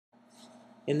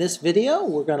In this video,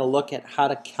 we're going to look at how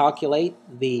to calculate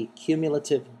the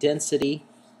cumulative density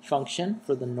function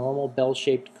for the normal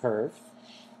bell-shaped curve.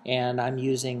 And I'm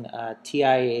using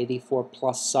TI84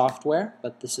 Plus software,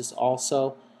 but this is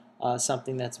also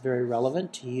something that's very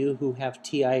relevant to you who have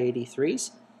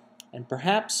TI83s and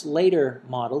perhaps later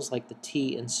models like the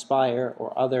T-Inspire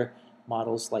or other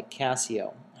models like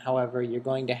Casio. However, you're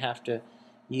going to have to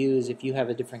use, if you have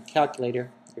a different calculator,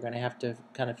 you're going to have to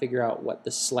kind of figure out what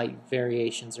the slight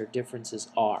variations or differences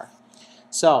are.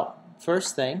 So,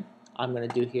 first thing I'm going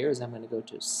to do here is I'm going to go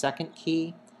to second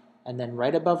key, and then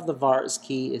right above the vars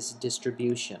key is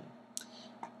distribution.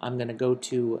 I'm going to go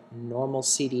to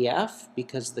NormalCDF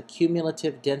because the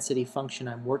cumulative density function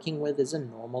I'm working with is a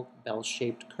normal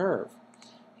bell-shaped curve.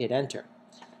 Hit enter.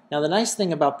 Now the nice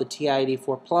thing about the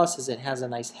TI84 Plus is it has a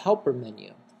nice helper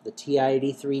menu. The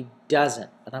TI83 doesn't,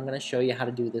 but I'm going to show you how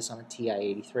to do this on a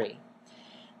TI83.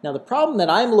 Now the problem that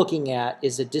I'm looking at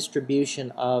is a distribution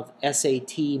of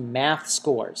SAT math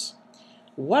scores.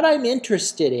 What I'm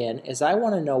interested in is I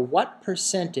want to know what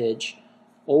percentage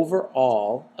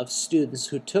overall of students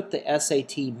who took the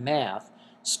SAT math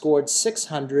scored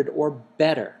 600 or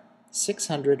better.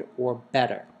 600 or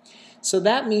better. So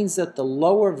that means that the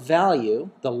lower value,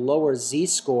 the lower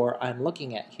z-score I'm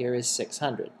looking at here is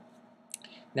 600.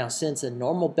 Now, since a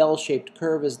normal bell-shaped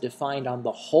curve is defined on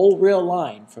the whole real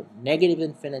line from negative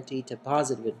infinity to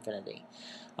positive infinity,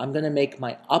 I'm going to make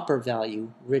my upper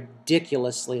value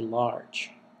ridiculously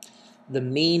large. The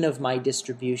mean of my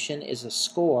distribution is a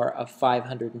score of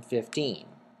 515.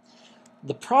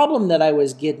 The problem that I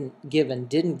was given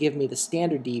didn't give me the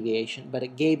standard deviation, but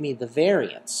it gave me the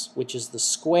variance, which is the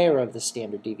square of the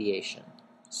standard deviation.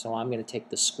 So I'm going to take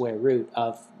the square root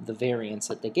of the variance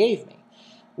that they gave me,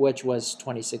 which was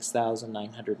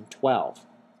 26,912.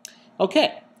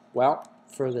 Okay, well,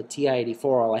 for the TI84,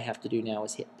 all I have to do now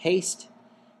is hit paste.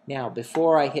 Now,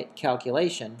 before I hit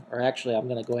calculation, or actually I'm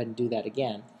going to go ahead and do that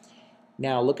again.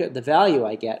 Now, look at the value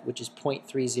I get, which is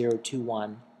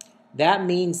 0.3021. That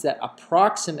means that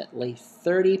approximately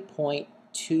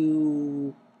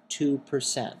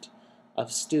 30.22%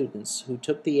 of students who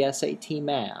took the SAT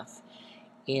math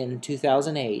in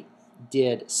 2008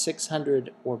 did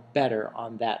 600 or better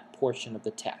on that portion of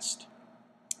the test.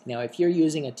 Now, if you're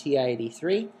using a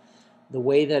TI83, the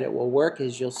way that it will work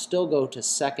is you'll still go to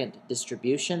second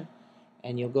distribution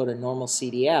and you'll go to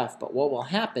NormalCDF, but what will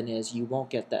happen is you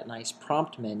won't get that nice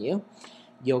prompt menu.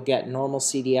 You'll get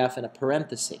NormalCDF in a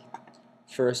parenthesis.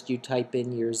 First you type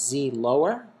in your z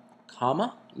lower,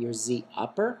 comma, your z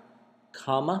upper,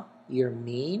 comma, your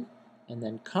mean, and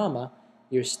then comma,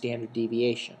 your standard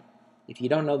deviation. If you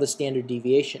don't know the standard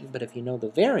deviation, but if you know the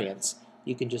variance,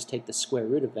 you can just take the square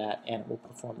root of that and it will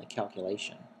perform the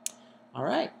calculation.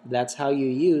 Alright, that's how you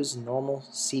use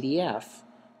NormalCDF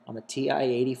on a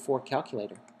TI84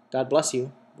 calculator. God bless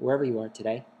you, wherever you are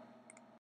today.